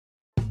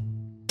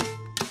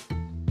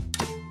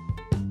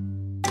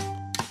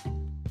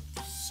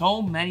so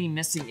many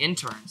missing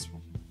interns.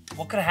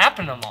 What could have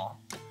happened to them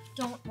all?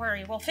 Don't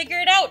worry, we'll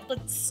figure it out.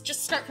 Let's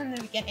just start from the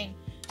beginning.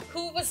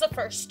 Who was the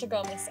first to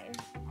go missing?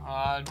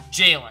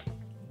 Jalen,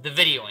 the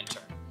video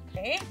intern.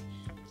 Okay.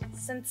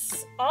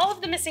 Since all of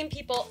the missing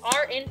people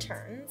are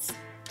interns,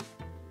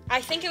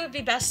 I think it would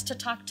be best to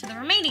talk to the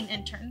remaining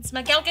interns.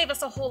 Miguel gave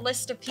us a whole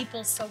list of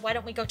people, so why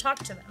don't we go talk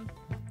to them?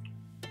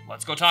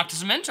 Let's go talk to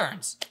some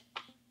interns.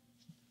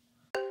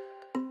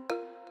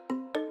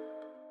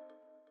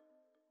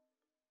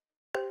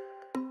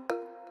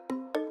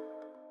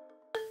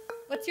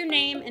 What's your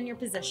name and your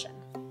position?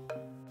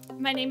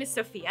 My name is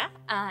Sophia,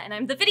 and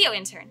I'm the video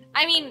intern.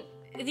 I mean,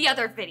 the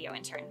other video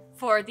intern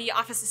for the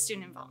Office of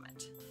Student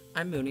Involvement.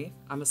 I'm Mooney.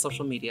 I'm a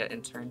social media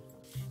intern.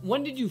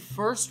 When did you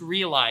first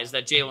realize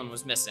that Jalen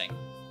was missing?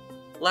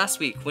 Last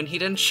week, when he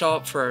didn't show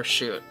up for our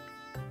shoot.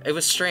 It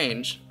was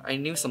strange. I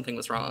knew something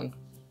was wrong.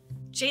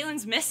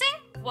 Jalen's missing?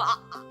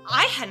 Well,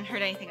 I hadn't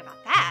heard anything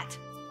about that.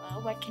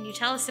 Well, what can you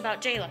tell us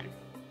about Jalen?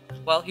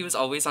 Well, he was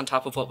always on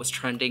top of what was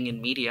trending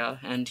in media,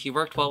 and he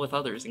worked well with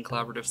others in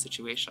collaborative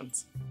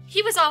situations.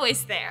 He was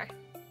always there,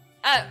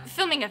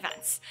 filming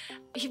events.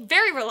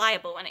 Very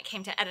reliable when it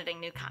came to editing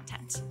new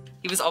content.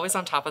 He was always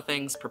on top of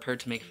things,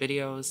 prepared to make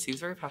videos. He was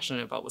very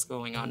passionate about what's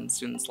going on in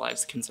students'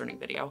 lives concerning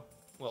video.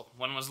 Well,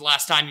 when was the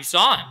last time you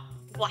saw him?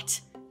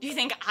 What? Do you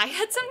think I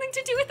had something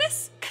to do with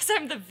this? Because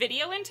I'm the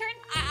video intern?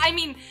 I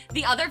mean,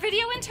 the other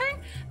video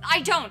intern?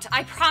 I don't,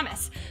 I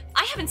promise.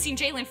 I haven't seen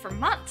Jalen for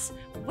months,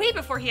 way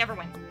before he ever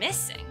went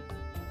missing.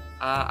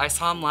 I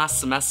saw him last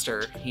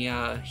semester.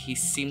 He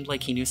seemed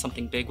like he knew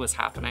something big was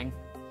happening.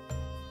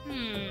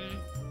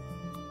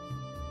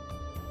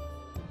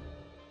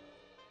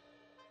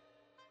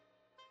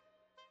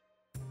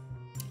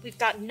 We've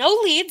got no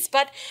leads,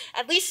 but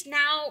at least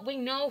now we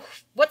know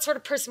what sort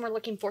of person we're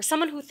looking for.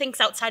 Someone who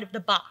thinks outside of the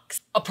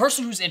box. A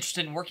person who's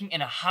interested in working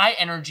in a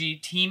high-energy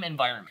team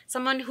environment.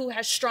 Someone who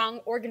has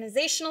strong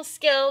organizational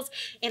skills,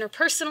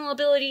 interpersonal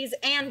abilities,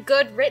 and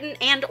good written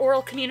and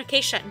oral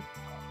communication.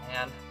 Oh,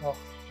 man. Well,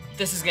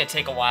 this is gonna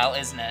take a while,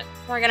 isn't it?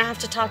 We're gonna have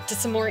to talk to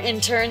some more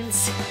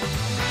interns.